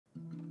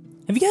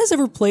Have you guys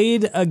ever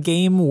played a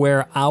game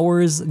where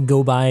hours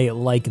go by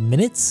like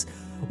minutes?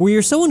 Where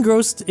you're so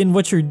engrossed in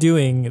what you're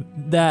doing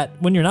that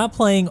when you're not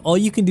playing, all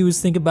you can do is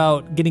think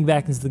about getting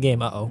back into the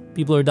game. Uh-oh,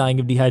 people are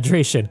dying of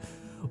dehydration.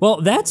 Well,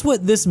 that's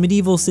what this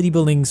medieval city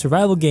building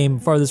survival game,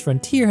 Farthest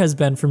Frontier, has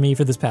been for me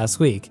for this past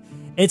week.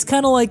 It's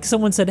kind of like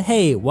someone said,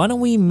 hey, why don't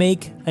we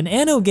make an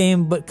Anno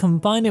game, but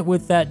combine it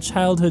with that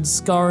childhood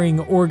scarring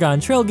Oregon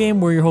Trail game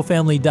where your whole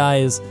family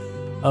dies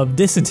of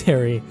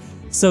dysentery.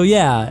 So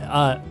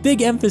yeah,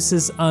 big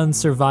emphasis on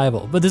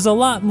survival, but there's a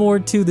lot more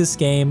to this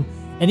game,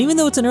 and even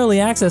though it's an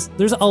early access,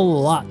 there's a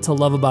lot to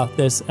love about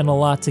this and a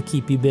lot to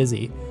keep you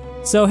busy.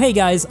 So hey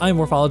guys, I'm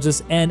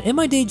Morphologist, and in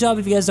my day job,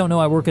 if you guys don't know,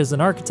 I work as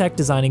an architect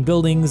designing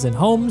buildings and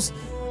homes,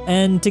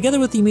 and together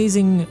with the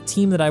amazing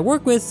team that I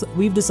work with,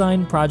 we've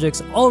designed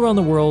projects all around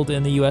the world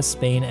in the US,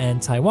 Spain,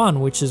 and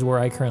Taiwan, which is where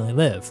I currently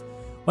live.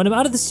 When I'm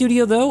out of the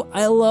studio though,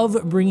 I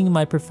love bringing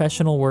my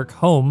professional work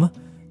home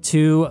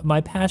to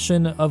my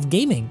passion of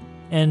gaming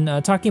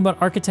and talking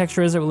about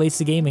architecture as it relates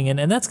to gaming.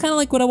 And that's kind of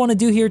like what I want to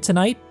do here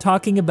tonight,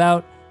 talking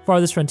about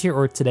Farthest Frontier,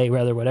 or today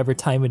rather, whatever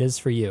time it is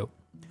for you.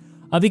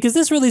 Because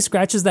this really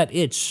scratches that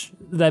itch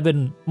that I've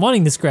been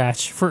wanting to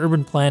scratch for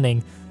urban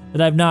planning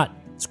that I've not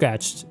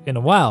scratched in a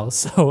while.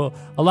 So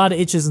a lot of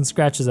itches and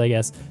scratches, I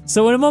guess.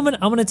 So in a moment,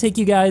 I'm gonna take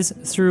you guys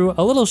through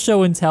a little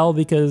show and tell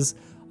because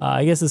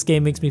I guess this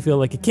game makes me feel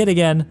like a kid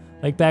again,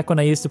 like back when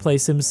I used to play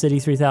SimCity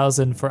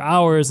 3000 for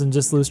hours and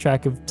just lose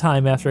track of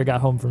time after I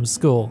got home from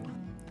school.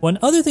 One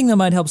other thing that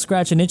might help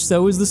scratch an itch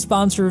though is the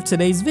sponsor of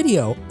today's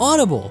video,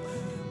 Audible.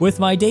 With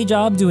my day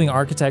job doing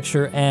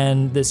architecture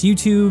and this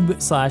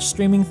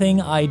YouTube/streaming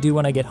thing I do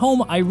when I get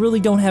home, I really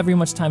don't have very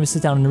much time to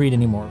sit down and read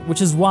anymore, which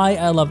is why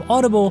I love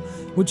Audible,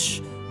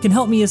 which can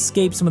help me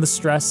escape some of the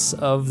stress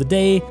of the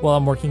day while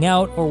I'm working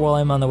out or while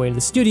I'm on the way to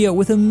the studio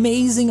with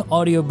amazing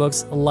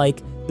audiobooks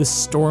like the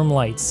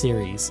Stormlight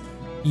series.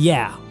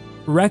 Yeah,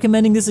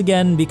 recommending this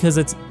again because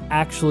it's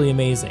actually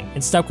amazing.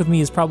 It stuck with me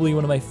as probably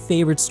one of my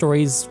favorite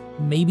stories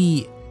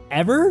maybe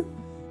ever.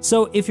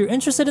 So if you're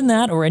interested in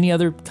that or any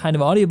other kind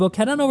of audiobook,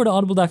 head on over to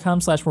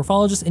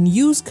audible.com/morphologist and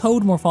use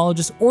code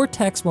morphologist or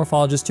text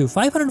morphologist to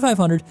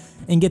 500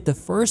 and get the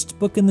first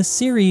book in the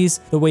series,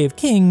 The Way of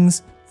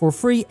Kings, for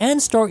free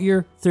and start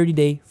your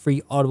 30-day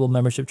free Audible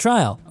membership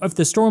trial. If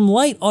the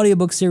Stormlight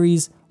audiobook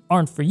series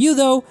aren't for you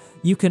though,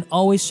 you can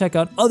always check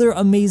out other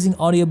amazing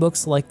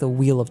audiobooks like The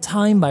Wheel of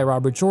Time by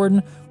Robert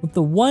Jordan with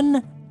the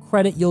 1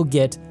 credit you'll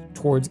get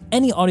towards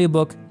any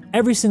audiobook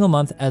every single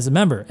month as a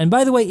member. And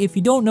by the way, if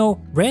you don't know,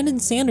 Brandon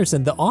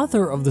Sanderson, the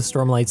author of the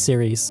Stormlight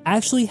series,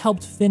 actually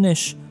helped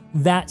finish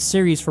that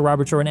series for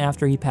Robert Jordan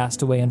after he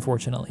passed away,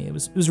 unfortunately. It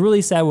was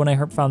really sad when I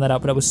found that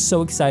out, but I was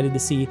so excited to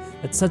see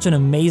that such an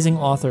amazing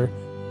author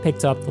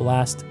picked up the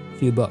last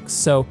few books.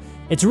 So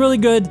it's really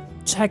good.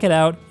 Check it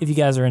out if you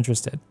guys are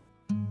interested.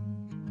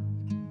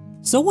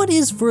 So what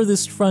is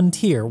Farthest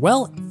Frontier?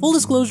 Well, full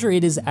disclosure,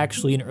 it is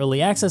actually an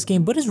early access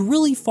game, but is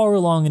really far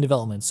along in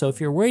development. So if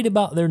you're worried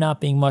about there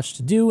not being much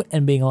to do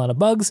and being a lot of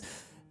bugs,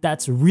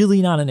 that's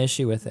really not an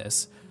issue with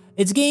this.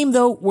 It's a game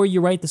though where you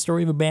write the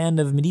story of a band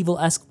of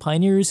medieval-esque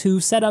pioneers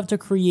who set out to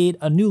create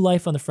a new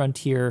life on the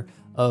frontier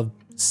of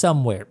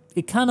somewhere.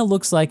 It kind of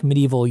looks like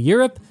medieval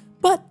Europe,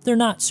 but they're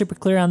not super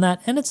clear on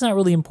that, and it's not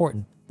really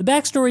important. The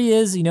backstory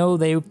is, you know,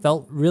 they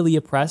felt really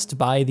oppressed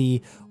by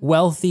the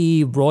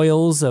wealthy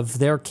royals of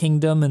their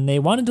kingdom and they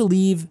wanted to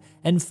leave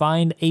and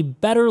find a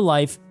better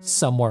life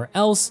somewhere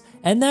else.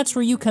 And that's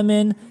where you come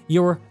in.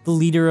 You're the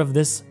leader of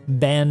this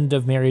band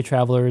of merry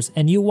travelers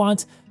and you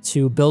want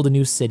to build a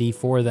new city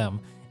for them.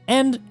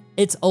 And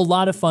it's a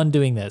lot of fun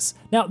doing this.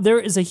 Now, there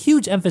is a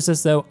huge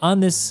emphasis though on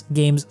this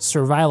game's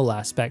survival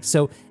aspect.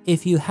 So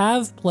if you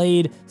have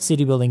played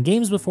city building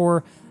games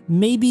before,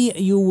 maybe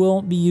you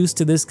won't be used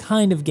to this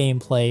kind of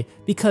gameplay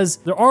because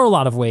there are a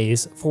lot of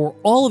ways for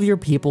all of your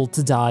people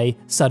to die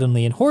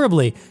suddenly and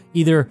horribly,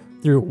 either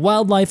through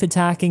wildlife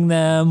attacking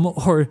them,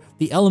 or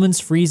the elements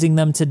freezing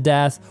them to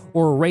death,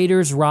 or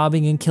raiders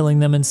robbing and killing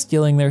them and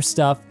stealing their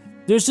stuff.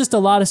 There's just a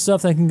lot of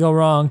stuff that can go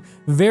wrong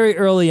very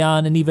early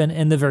on and even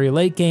in the very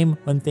late game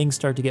when things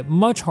start to get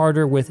much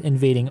harder with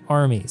invading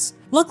armies.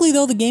 Luckily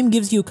though, the game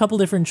gives you a couple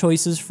different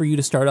choices for you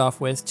to start off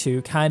with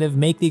to kind of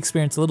make the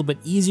experience a little bit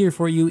easier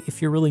for you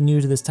if you're really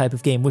new to this type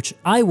of game, which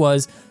I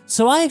was.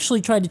 So I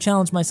actually tried to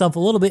challenge myself a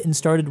little bit and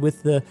started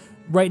with the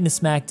right in the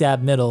smack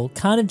dab middle,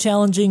 kind of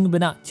challenging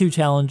but not too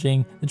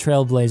challenging, the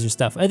Trailblazer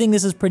stuff. I think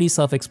this is pretty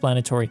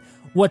self-explanatory.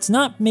 What's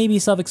not maybe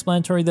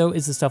self-explanatory though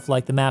is the stuff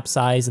like the map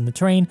size and the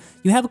terrain.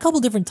 You have a couple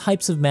different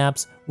types of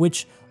maps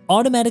which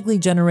automatically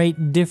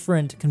generate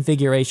different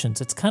configurations.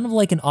 It's kind of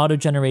like an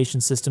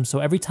auto-generation system, so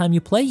every time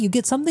you play, you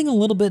get something a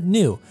little bit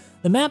new.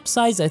 The map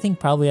size I think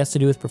probably has to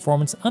do with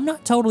performance. I'm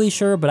not totally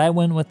sure, but I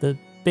went with the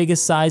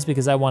biggest size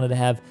because I wanted to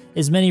have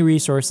as many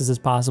resources as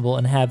possible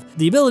and have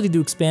the ability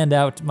to expand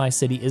out my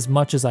city as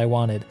much as I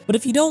wanted. But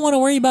if you don't want to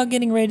worry about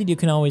getting raided, you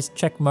can always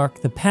check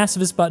mark the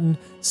pacifist button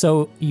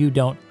so you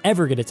don't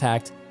ever get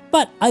attacked.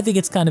 But I think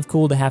it's kind of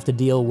cool to have to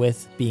deal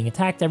with being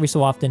attacked every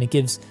so often. It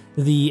gives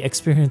the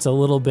experience a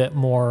little bit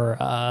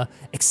more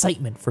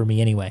excitement for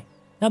me anyway.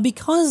 Now,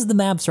 because the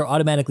maps are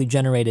automatically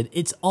generated,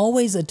 it's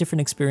always a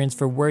different experience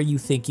for where you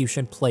think you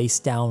should place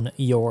down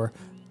your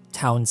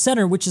town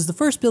center, which is the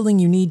first building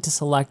you need to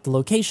select the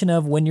location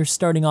of when you're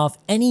starting off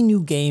any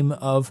new game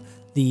of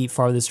the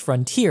Farthest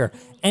Frontier.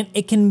 And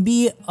it can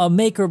be a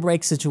make or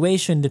break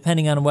situation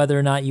depending on whether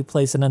or not you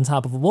place it on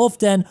top of a wolf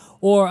den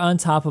or on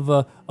top of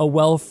a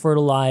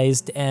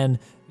well-fertilized and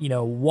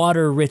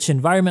water-rich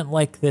environment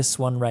like this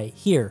one right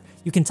here.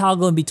 You can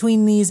toggle in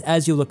between these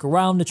as you look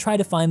around to try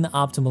to find the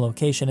optimal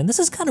location. And this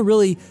is kind of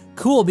really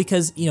cool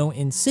because,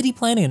 in city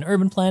planning and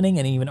urban planning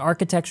and even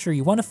architecture,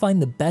 you want to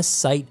find the best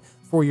site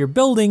for your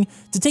building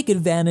to take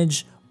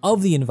advantage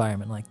of the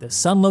environment, like the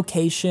sun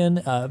location,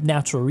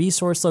 natural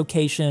resource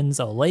locations,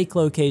 a lake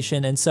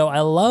location. And so I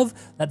love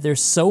that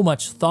there's so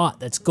much thought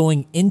that's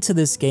going into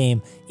this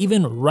game,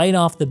 even right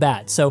off the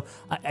bat. So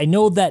I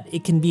know that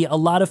it can be a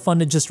lot of fun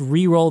to just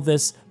re-roll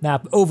this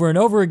map over and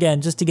over again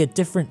just to get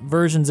different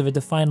versions of it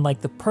to find like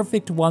the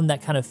perfect one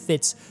that kind of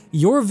fits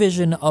your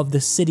vision of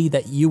the city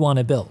that you want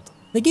to build.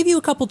 They give you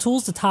a couple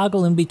tools to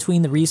toggle in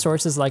between the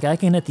resources, like I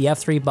can hit the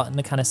F3 button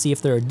to kind of see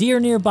if there are deer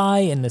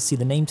nearby and to see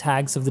the name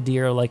tags of the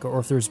deer, like or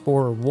if there's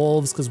boar or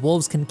wolves, because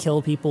wolves can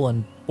kill people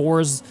and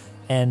boars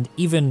and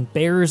even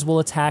bears will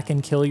attack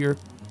and kill your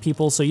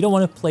people, so you don't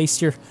want to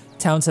place your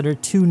towns that are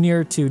too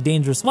near to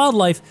dangerous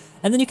wildlife.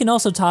 And then you can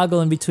also toggle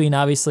in between,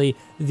 obviously,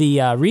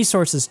 the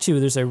resources too.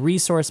 There's a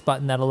resource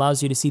button that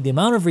allows you to see the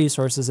amount of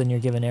resources in your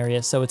given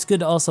area, so it's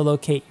good to also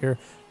locate your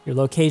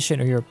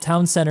location or your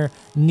town center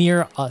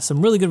near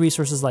some really good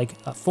resources like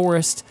a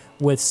forest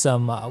with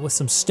some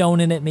stone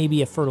in it,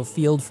 maybe a fertile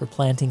field for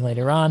planting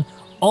later on.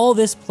 All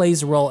this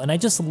plays a role, and I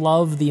just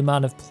love the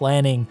amount of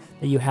planning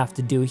that you have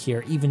to do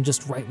here, even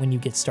just right when you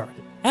get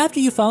started. After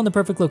you found the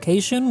perfect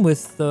location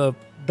with the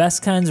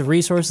best kinds of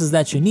resources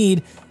that you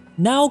need,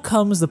 now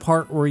comes the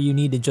part where you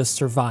need to just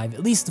survive.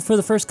 At least for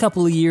the first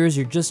couple of years,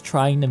 you're just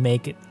trying to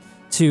make it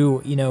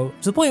to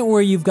the point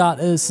where you've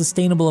got a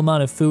sustainable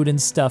amount of food and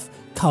stuff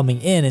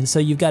coming in. And so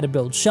you've got to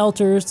build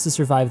shelters to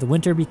survive the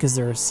winter because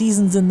there are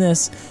seasons in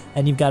this,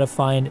 and you've got to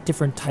find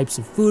different types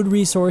of food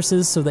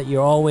resources so that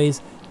you're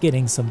always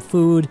getting some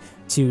food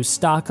to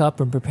stock up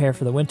and prepare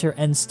for the winter.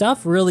 And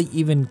stuff really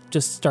even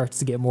just starts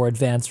to get more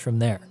advanced from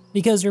there,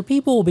 because your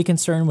people will be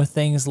concerned with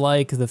things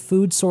like the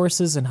food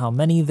sources and how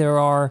many there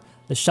are,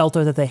 the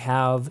shelter that they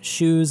have,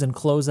 shoes and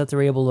clothes that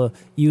they're able to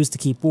use to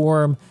keep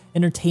warm,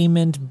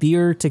 entertainment,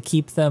 beer to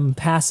keep them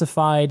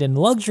pacified, and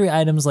luxury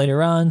items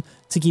later on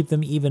to keep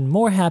them even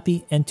more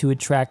happy and to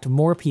attract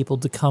more people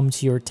to come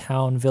to your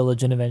town,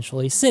 village, and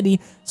eventually city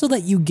so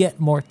that you get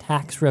more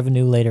tax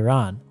revenue later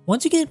on.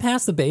 Once you get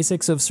past the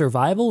basics of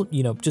survival,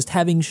 just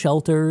having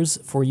shelters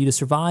for you to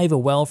survive, a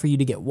well for you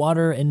to get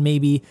water, and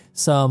maybe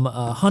some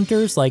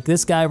hunters like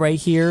this guy right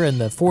here and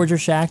the forger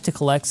shack to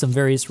collect some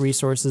various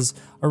resources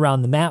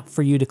around the map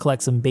for you to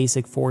collect some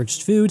basic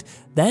foraged food,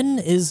 then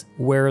is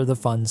where the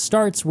fun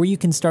starts, where you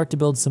can start to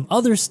build some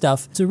other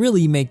stuff to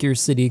really make your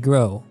city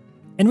grow.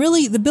 And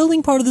really, the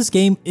building part of this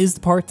game is the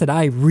part that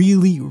I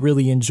really,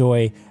 really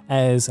enjoy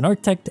as an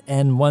architect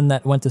and one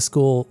that went to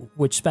school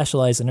which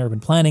specialized in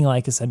urban planning,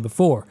 like I said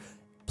before.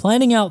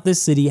 Planning out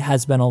this city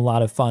has been a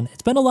lot of fun.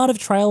 It's been a lot of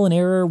trial and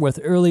error with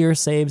earlier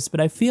saves,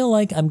 but I feel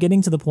like I'm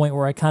getting to the point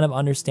where I kind of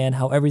understand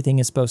how everything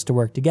is supposed to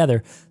work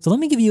together. So let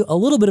me give you a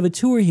little bit of a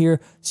tour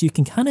here so you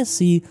can kind of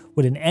see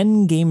what an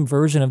end game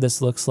version of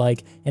this looks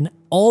like and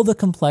all the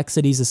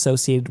complexities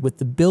associated with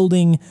the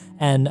building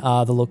and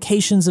the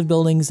locations of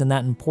buildings and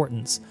that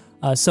importance.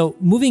 So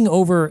moving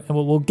over, and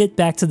we'll get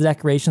back to the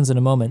decorations in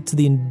a moment, to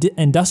the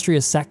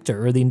industrial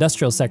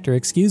sector,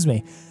 excuse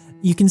me.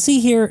 You can see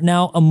here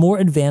now a more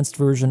advanced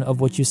version of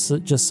what you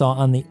just saw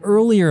on the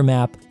earlier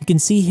map. You can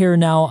see here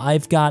now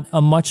I've got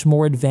a much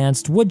more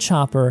advanced wood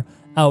chopper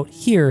out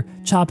here,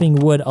 chopping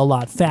wood a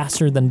lot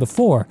faster than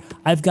before.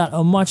 I've got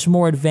a much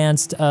more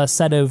advanced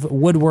set of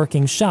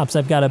woodworking shops.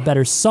 I've got a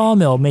better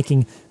sawmill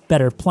making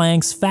better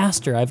planks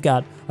faster. I've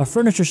got a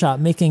furniture shop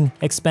making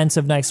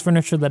expensive, nice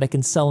furniture that I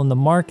can sell in the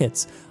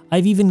markets.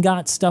 I've even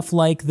got stuff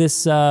like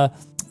this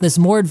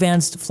more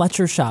advanced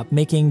Fletcher shop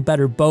making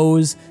better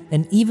bows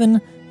and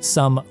even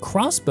some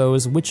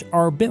crossbows, which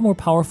are a bit more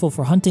powerful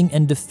for hunting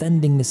and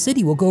defending the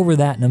city. We'll go over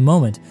that in a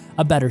moment.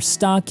 A better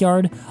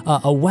stockyard,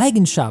 a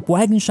wagon shop.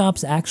 Wagon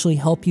shops actually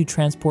help you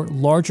transport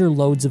larger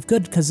loads of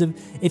goods, because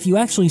if you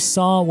actually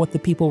saw what the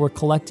people were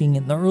collecting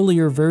in the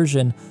earlier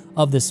version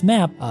of this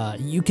map,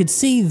 you could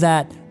see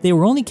that they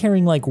were only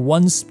carrying like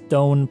 1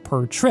 stone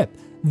per trip.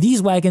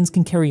 These wagons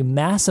can carry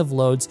massive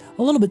loads,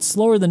 a little bit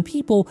slower than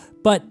people,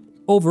 but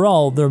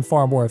overall, they're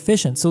far more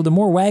efficient. So the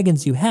more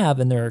wagons you have,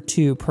 and there are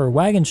 2 per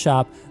wagon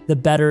shop, the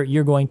better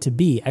you're going to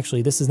be.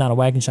 Actually, this is not a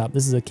wagon shop.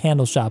 This is a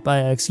candle shop.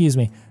 Excuse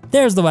me.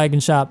 There's the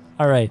wagon shop.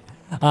 All right.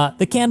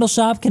 The candle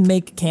shop can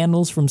make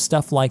candles from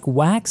stuff like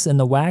wax, and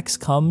the wax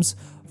comes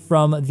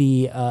from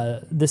the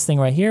this thing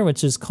right here,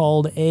 which is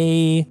called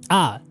an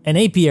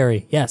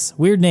apiary. Yes,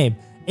 weird name.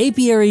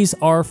 Apiaries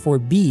are for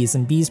bees,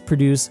 and bees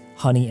produce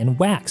honey and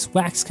wax.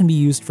 Wax can be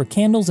used for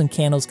candles, and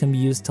candles can be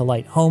used to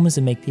light homes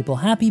and make people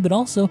happy, but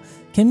also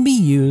can be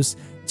used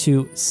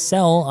to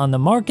sell on the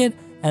market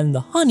and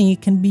the honey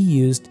can be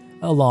used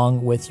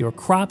along with your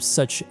crops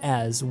such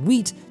as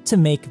wheat to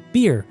make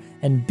beer,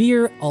 and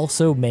beer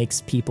also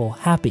makes people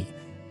happy.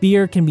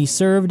 Beer can be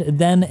served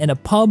then in a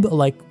pub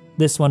like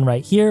this one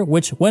right here,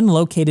 which when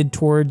located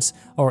towards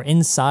or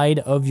inside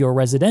of your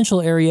residential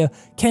area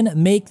can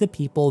make the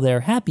people there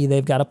happy.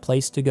 They've got a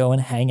place to go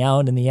and hang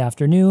out in the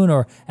afternoon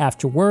or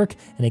after work,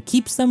 and it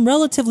keeps them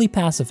relatively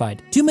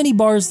pacified. Too many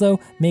bars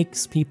though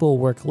makes people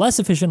work less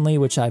efficiently,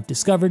 which I've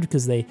discovered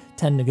because they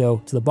tend to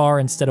go to the bar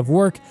instead of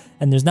work,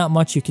 and there's not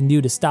much you can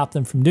do to stop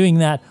them from doing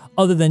that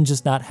other than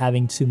just not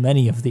having too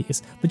many of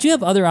these. But you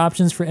have other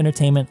options for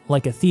entertainment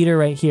like a theater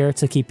right here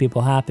to keep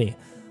people happy.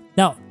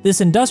 Now,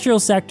 this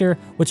industrial sector,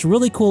 what's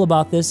really cool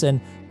about this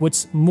and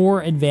what's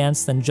more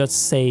advanced than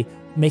just, say,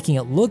 making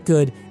it look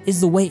good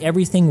is the way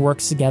everything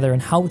works together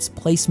and how its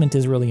placement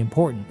is really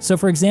important. So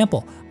for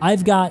example,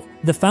 I've got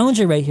the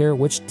foundry right here,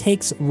 which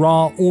takes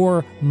raw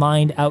ore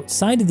mined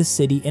outside of the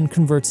city and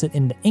converts it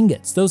into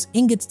ingots. Those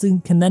ingots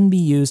can then be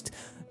used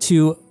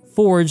to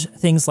forge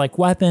things like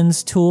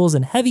weapons, tools,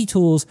 and heavy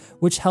tools,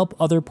 which help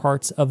other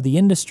parts of the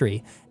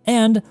industry.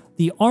 And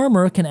the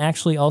armor can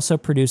actually also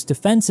produce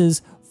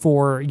defenses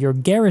for your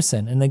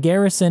garrison. And the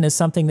garrison is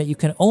something that you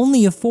can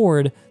only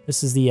afford.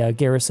 This is the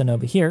garrison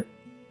over here.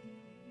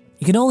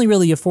 You can only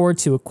really afford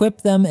to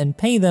equip them and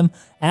pay them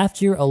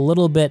after you're a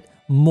little bit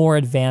more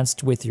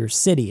advanced with your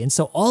city. And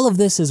so all of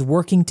this is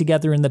working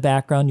together in the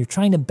background. You're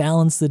trying to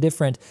balance the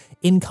different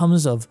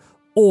incomes of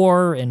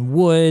ore and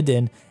wood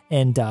and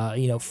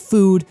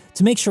food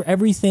to make sure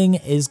everything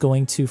is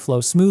going to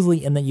flow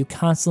smoothly and that you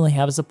constantly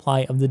have a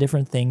supply of the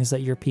different things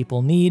that your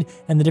people need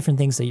and the different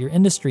things that your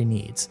industry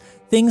needs.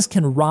 Things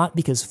can rot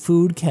because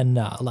food can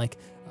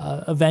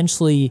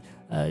eventually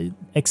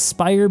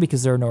expire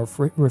because there are no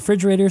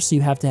refrigerators, so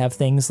you have to have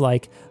things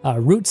like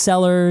root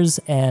cellars,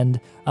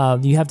 and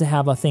you have to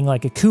have a thing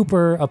like a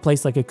cooper, a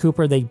place like a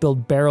cooper. They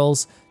build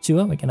barrels to,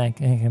 I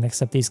can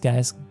accept these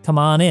guys. Come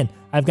on in.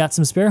 I've got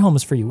some spare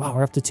homes for you. Wow,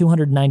 we're up to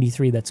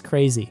 293. That's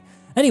crazy.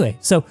 Anyway,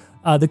 so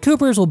the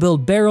coopers will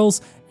build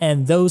barrels,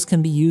 and those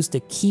can be used to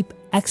keep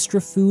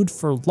extra food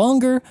for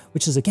longer,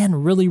 which is, again,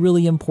 really,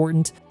 really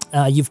important.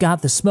 You've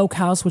got the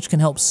smokehouse, which can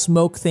help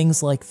smoke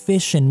things like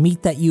fish and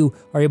meat that you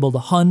are able to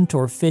hunt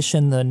or fish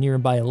in the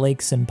nearby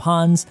lakes and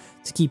ponds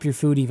to keep your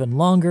food even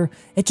longer.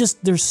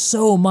 There's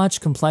so much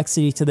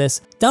complexity to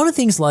this, down to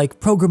things like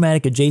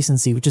programmatic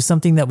adjacency, which is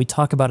something that we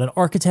talk about in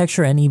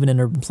architecture and even in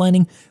urban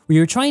planning, where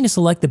you're trying to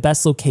select the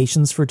best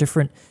locations for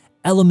different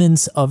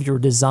elements of your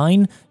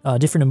design,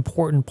 different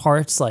important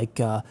parts like,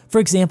 for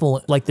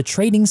example, like the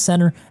trading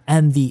center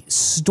and the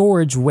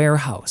storage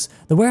warehouse.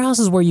 The warehouse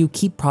is where you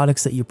keep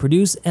products that you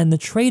produce, and the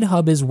trade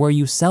hub is where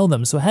you sell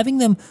them. So having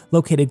them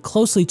located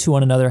closely to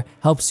one another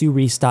helps you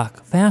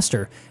restock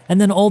faster. And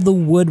then all the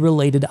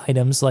wood-related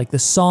items like the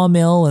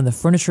sawmill and the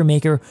furniture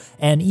maker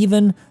and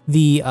even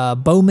the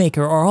bow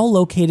maker are all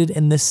located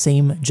in the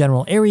same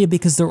general area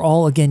because they're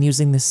all, again,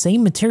 using the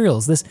same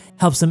materials. This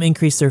helps them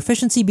increase their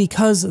efficiency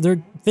because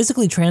they're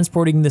physically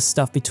transporting this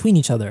stuff between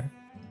each other.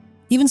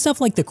 Even stuff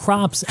like the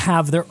crops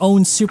have their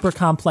own super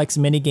complex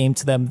minigame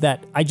to them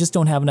that I just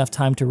don't have enough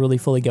time to really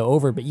fully go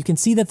over, but you can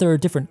see that there are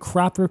different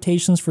crop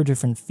rotations for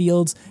different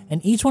fields,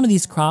 and each one of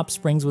these crops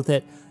brings with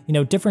it,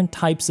 different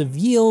types of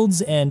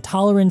yields and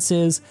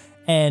tolerances,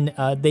 and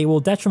they will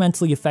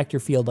detrimentally affect your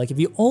field. Like if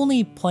you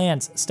only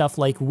plant stuff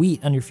like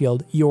wheat on your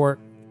field, your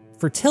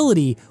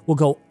fertility will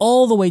go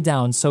all the way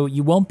down, so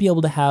you won't be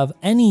able to have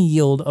any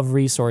yield of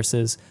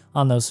resources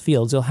on those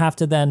fields. You'll have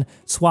to then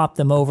swap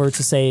them over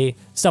to, say,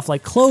 stuff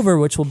like clover,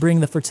 which will bring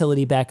the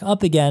fertility back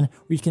up again,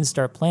 where you can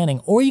start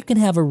planting. Or you can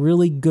have a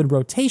really good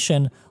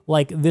rotation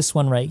like this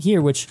one right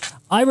here, which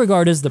I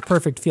regard as the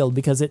perfect field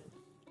because it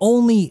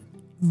only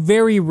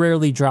very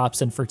rarely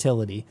drops in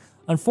fertility.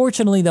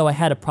 Unfortunately, though, I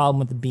had a problem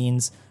with the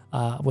beans,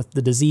 with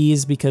the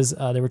disease, because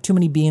there were too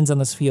many beans on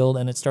this field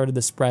and it started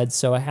to spread,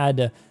 so I had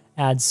to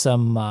add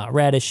some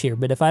radish here.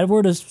 But if I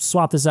were to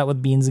swap this out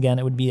with beans again,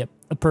 it would be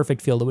a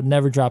perfect field. It would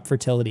never drop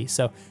fertility.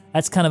 So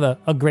that's kind of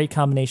a great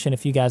combination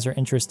if you guys are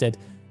interested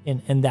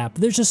in that.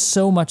 But there's just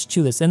so much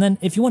to this. And then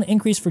if you want to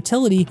increase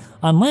fertility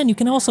on land, you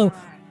can also,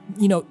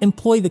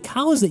 employ the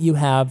cows that you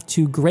have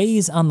to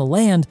graze on the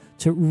land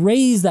to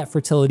raise that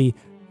fertility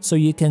so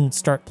you can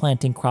start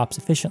planting crops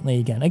efficiently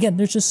again. Again,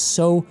 there's just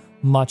so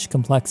much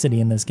complexity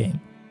in this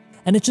game.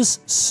 And it's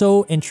just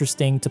so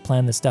interesting to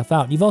plan this stuff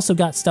out. You've also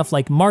got stuff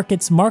like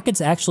markets. Markets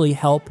actually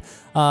help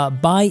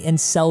buy and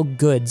sell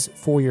goods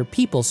for your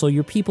people. So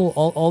your people,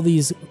 all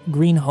these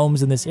green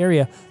homes in this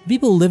area, the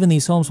people who live in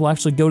these homes will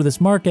actually go to this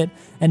market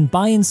and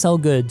buy and sell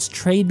goods,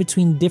 trade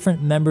between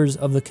different members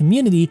of the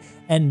community,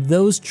 and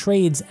those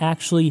trades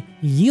actually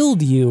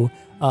yield you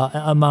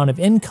amount of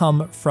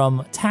income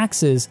from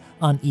taxes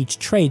on each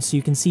trade. So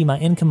you can see my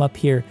income up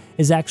here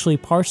is actually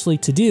partially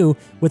to do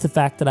with the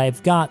fact that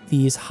I've got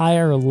these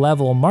higher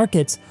level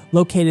markets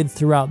located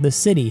throughout the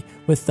city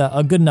with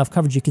a good enough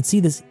coverage. You can see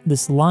this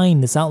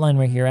outline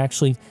right here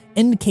actually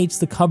indicates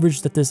the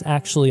coverage that this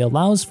actually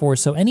allows for.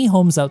 So any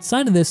homes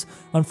outside of this,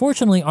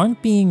 unfortunately,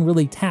 aren't being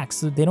really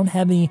taxed. They don't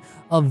have any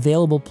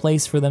available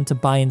place for them to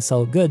buy and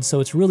sell goods. So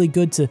it's really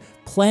good to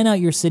plan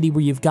out your city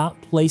where you've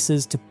got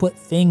places to put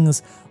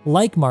things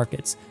like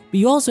markets. But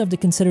you also have to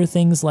consider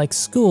things like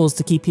schools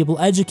to keep people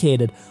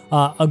educated,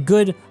 a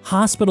good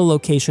hospital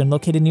location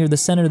located near the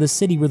center of the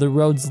city where the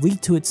roads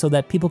lead to it so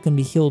that people can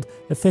be healed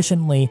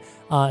efficiently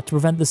to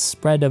prevent the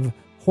spread of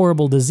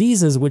horrible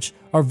diseases, which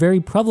are very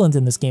prevalent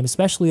in this game,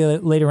 especially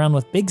later on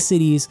with big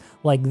cities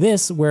like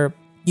this, where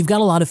you've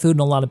got a lot of food and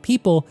a lot of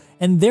people,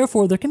 and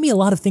therefore there can be a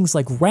lot of things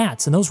like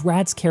rats, and those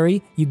rats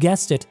carry, you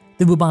guessed it,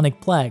 the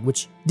bubonic plague,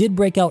 which did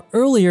break out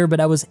earlier,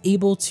 but I was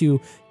able to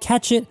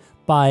catch it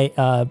by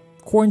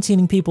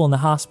quarantining people in the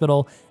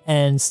hospital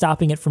and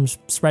stopping it from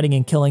spreading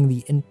and killing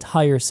the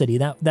entire city.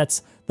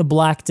 That's the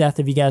Black Death,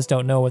 if you guys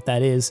don't know what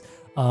that is.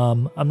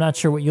 I'm not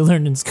sure what you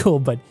learned in school,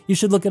 but you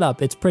should look it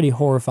up. It's pretty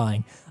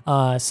horrifying.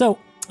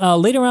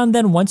 Later on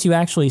then, once you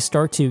actually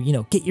start to,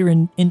 get your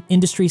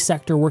industry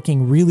sector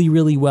working really,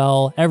 really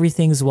well,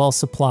 everything's well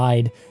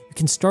supplied, you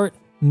can start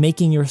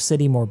making your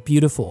city more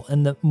beautiful.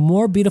 And the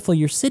more beautiful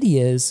your city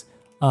is,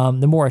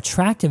 the more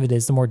attractive it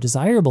is, the more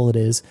desirable it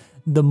is,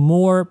 the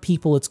more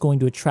people it's going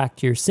to attract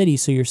to your city,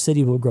 so your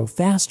city will grow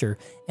faster.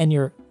 And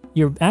your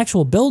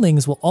actual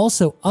buildings will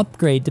also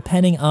upgrade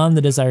depending on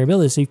the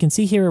desirability. So you can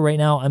see here right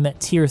now I'm at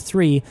tier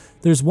 3.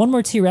 There's one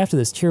more tier after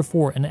this, tier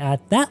 4, and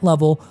at that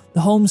level,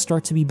 the homes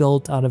start to be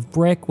built out of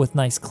brick with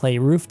nice clay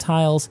roof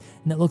tiles,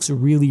 and it looks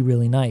really,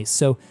 really nice.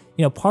 So,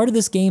 part of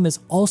this game is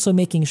also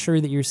making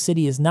sure that your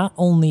city is not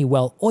only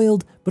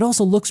well-oiled, but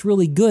also looks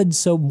really good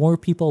so more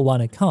people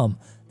want to come.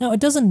 Now, it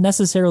doesn't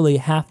necessarily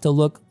have to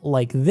look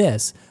like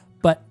this,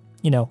 but,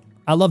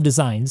 I love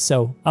designs,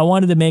 so I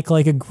wanted to make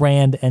like a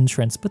grand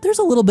entrance, but there's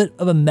a little bit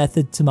of a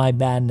method to my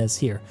madness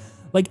here.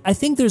 I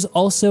think there's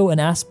also an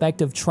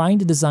aspect of trying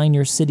to design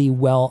your city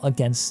well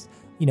against,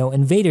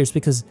 invaders,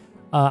 because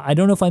I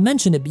don't know if I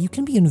mentioned it, but you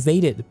can be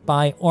invaded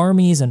by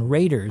armies and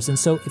raiders. And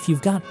so if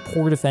you've got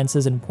poor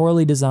defenses and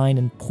poorly designed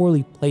and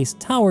poorly placed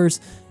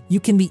towers, you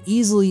can be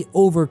easily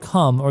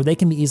overcome, or they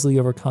can be easily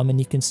overcome, and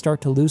you can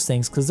start to lose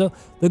things because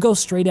they'll go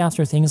straight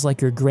after things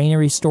like your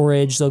granary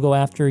storage. They'll go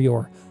after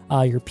your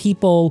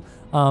people.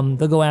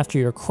 They'll go after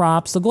your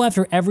crops. They'll go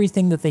after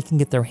everything that they can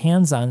get their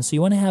hands on. So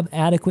you want to have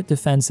adequate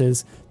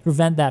defenses to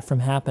prevent that from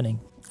happening.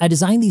 I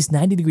designed these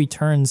 90-degree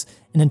turns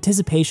in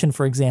anticipation,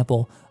 for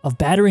example, of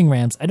battering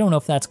rams. I don't know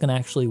if that's going to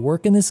actually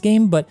work in this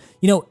game, but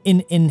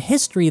in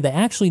history, they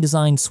actually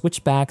designed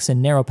switchbacks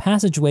and narrow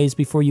passageways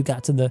before you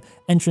got to the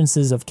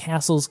entrances of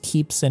castles,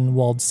 keeps, and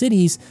walled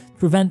cities to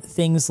prevent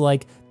things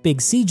like big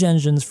siege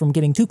engines from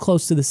getting too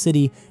close to the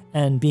city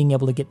and being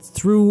able to get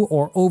through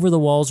or over the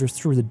walls or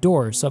through the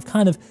doors. So I've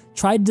kind of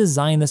tried to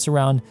design this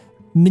around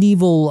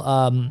medieval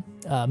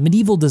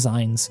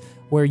designs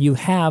where you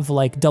have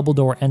like double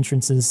door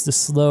entrances to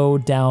slow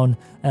down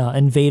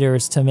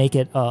invaders to make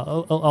it a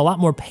lot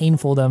more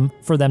painful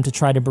for them to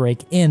try to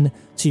break in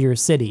to your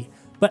city.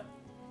 But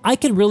I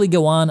could really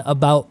go on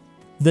about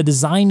the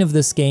design of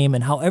this game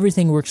and how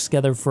everything works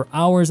together for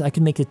hours. I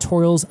could make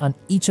tutorials on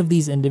each of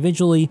these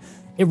individually.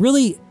 It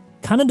really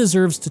kind of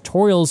deserves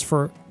tutorials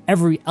for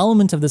every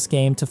element of this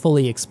game to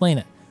fully explain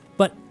it.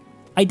 But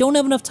I don't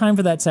have enough time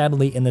for that,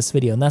 sadly, in this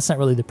video, and that's not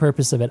really the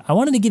purpose of it. I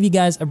wanted to give you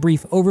guys a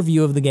brief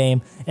overview of the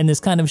game and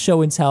this kind of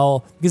show and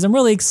tell because I'm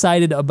really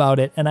excited about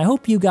it, and I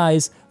hope you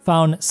guys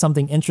found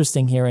something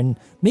interesting here. And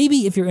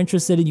maybe if you're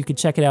interested, you could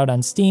check it out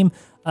on Steam.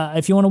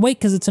 If you want to wait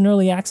because it's an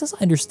early access,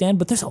 I understand,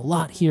 but there's a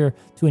lot here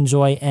to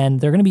enjoy,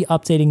 and they're going to be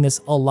updating this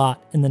a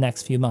lot in the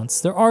next few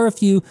months. There are a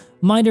few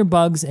minor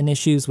bugs and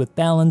issues with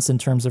balance in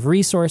terms of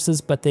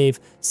resources, but they've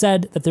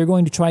said that they're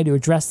going to try to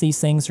address these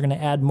things. They're going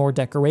to add more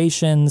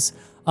decorations.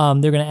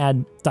 They're going to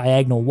add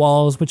diagonal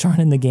walls, which aren't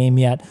in the game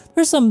yet.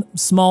 There's some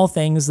small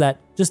things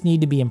that just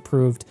need to be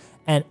improved.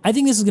 And I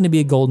think this is going to be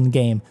a golden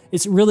game.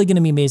 It's really going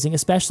to be amazing,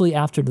 especially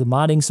after the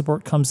modding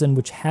support comes in,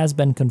 which has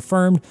been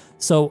confirmed.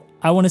 So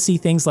I want to see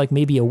things like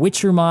maybe a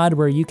Witcher mod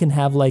where you can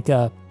have like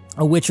a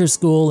Witcher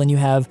school and you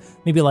have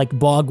maybe like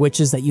bog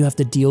witches that you have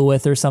to deal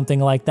with or something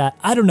like that.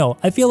 I don't know.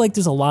 I feel like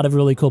there's a lot of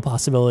really cool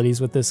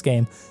possibilities with this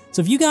game.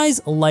 So if you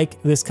guys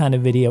like this kind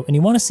of video and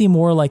you want to see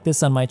more like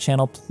this on my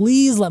channel,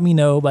 please let me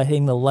know by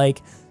hitting the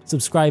like,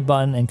 subscribe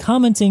button, and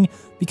commenting,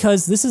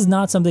 because this is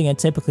not something I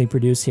typically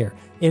produce here.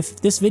 If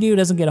this video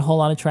doesn't get a whole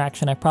lot of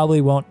traction, I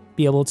probably won't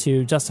be able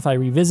to justify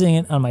revisiting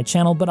it on my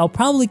channel, but I'll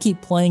probably keep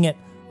playing it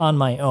on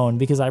my own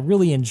because I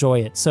really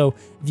enjoy it. So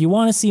if you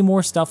want to see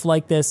more stuff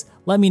like this,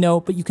 let me know.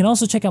 But you can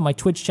also check out my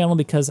Twitch channel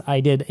because I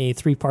did a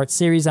 3-part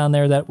series on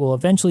there that will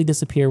eventually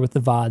disappear with the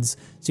VODs.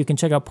 So you can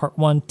check out part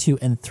 1, 2,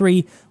 and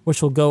 3,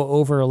 which will go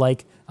over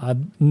like a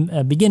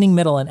beginning,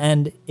 middle, and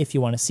end if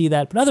you want to see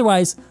that. But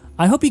otherwise,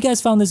 I hope you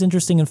guys found this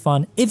interesting and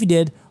fun. If you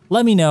did,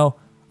 let me know.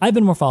 I've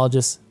been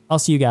Morphologist. I'll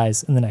see you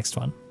guys in the next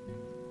one.